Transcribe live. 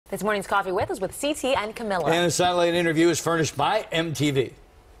This morning's Coffee With is with CT and Camila. And the satellite interview is furnished by MTV.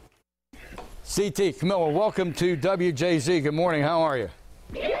 CT, Camila, welcome to WJZ. Good morning. How are you?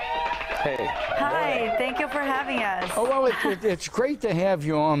 Hey. Hi, thank you for having us. Oh, well, it's great to have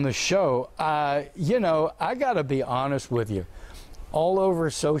you on the show. You know, I got to be honest with you. All over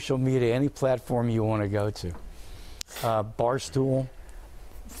social media, any platform you want to go to, Barstool,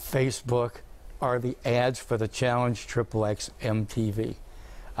 Facebook, are the ads for the Challenge XXX MTV.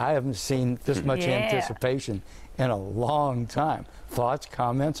 I haven't seen this much anticipation in a long time. Thoughts,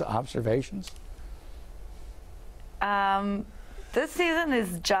 comments, observations? This season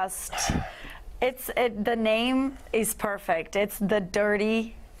is just, the name is perfect. It's the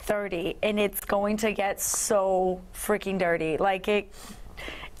Dirty 30, and it's going to get so freaking dirty. Like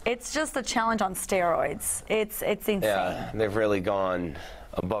it's just a challenge on steroids. It's insane. Yeah, they've really gone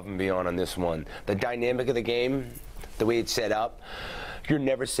above and beyond on this one. The dynamic of the game, the way it's set up, you're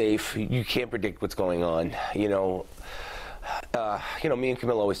never safe. You can't predict what's going on. You know, me and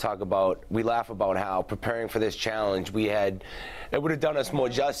Camila always talk about, we laugh about how preparing for this challenge, it would have done us more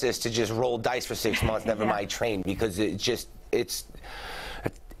justice to just roll dice for 6 months, never mind train, because it's just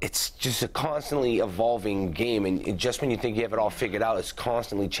a constantly evolving game, and just when you think you have it all figured out, it's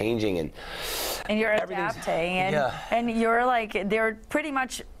constantly changing, and you're adapting, and you're like, they're pretty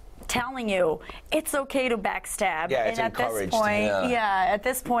much telling you it's okay to backstab. Yeah, it's and encouraged. This point, at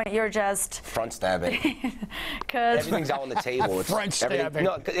this point, you're just front stabbing. Because everything's out on the table. Front stabbing.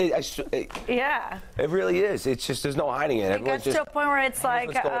 No, yeah. It really is. It's just, there's no hiding it. It gets to a point where it's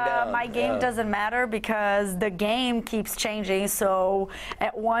like, my game doesn't matter because the game keeps changing. So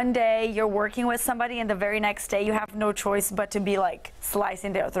at one day you're working with somebody, and the very next day you have no choice but to be like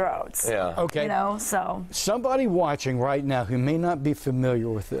slicing their throats. Yeah. Okay. You know, so somebody watching right now who may not be familiar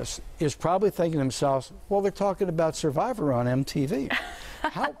with this is probably thinking to themselves, well, they're talking about Survivor on MTV.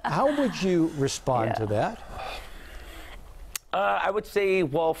 How would you respond to that? I would say,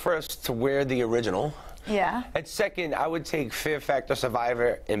 well, first, to wear the original. Yeah. And second, I would take Fear Factor,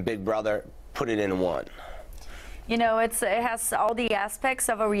 Survivor, and Big Brother, put it in one. You know, it has all the aspects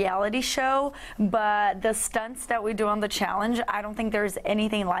of a reality show, but the stunts that we do on the challenge, I don't think there's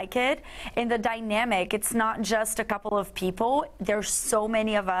anything like it. And the dynamic, it's not just a couple of people. There's so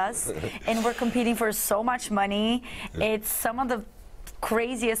many of us, and we're competing for so much money. It's some of the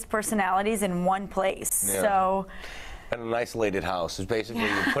craziest personalities in one place. Yeah. So. And an isolated house. It's basically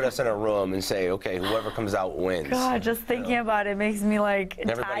you put us in a room and say, okay, whoever comes out wins. God, just thinking about it makes me like and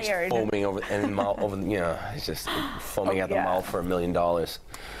everybody's tired. Foaming over it's just foaming at the mouth for $1 million.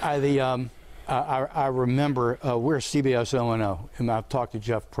 I remember we're CBS O&O, and I've talked to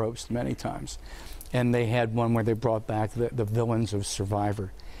Jeff Probst many times, and they had one where they brought back the villains of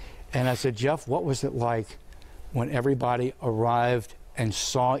Survivor, and I said, Jeff, what was it like when everybody arrived and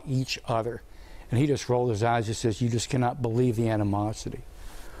saw each other? And he just rolled his eyes and says, you just cannot believe the animosity.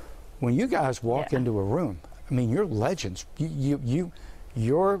 When you guys walk into a room, I mean, you're legends.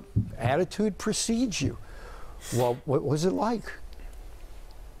 Your attitude precedes you. Well, what was it like?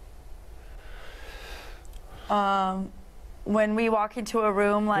 When we walk into a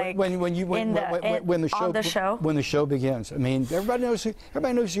room, like when the show begins. I mean, everybody knows who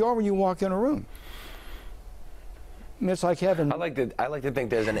you are when you walk in a room. I mean, it's like heaven. I like to think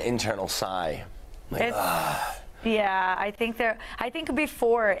there's an internal sigh. Like, yeah, I think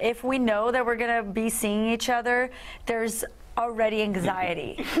before, if we know that we're gonna be seeing each other, there's already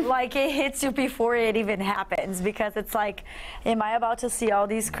anxiety. Like it hits you before it even happens, because it's like, am I about to see all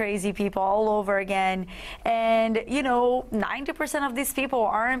these crazy people all over again? And you know, 90% of these people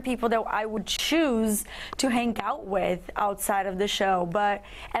aren't people that I would choose to hang out with outside of the show, but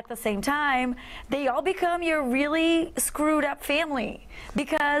at the same time, they all become your really screwed up family,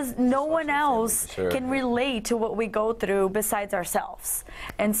 because no one else can relate to what we go through besides ourselves.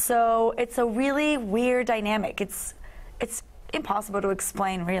 And so it's a really weird dynamic. It's impossible to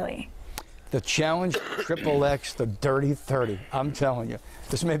explain, really. The Challenge XXX, the Dirty 30. I'm telling you,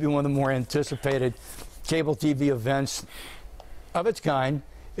 this may be one of the more anticipated cable TV events of its kind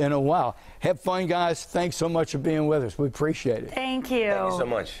in a while. Have fun, guys. Thanks so much for being with us. We appreciate it. Thank you. Thank you so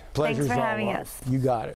much. Pleasure's Thanks for all having ours. us. You got it.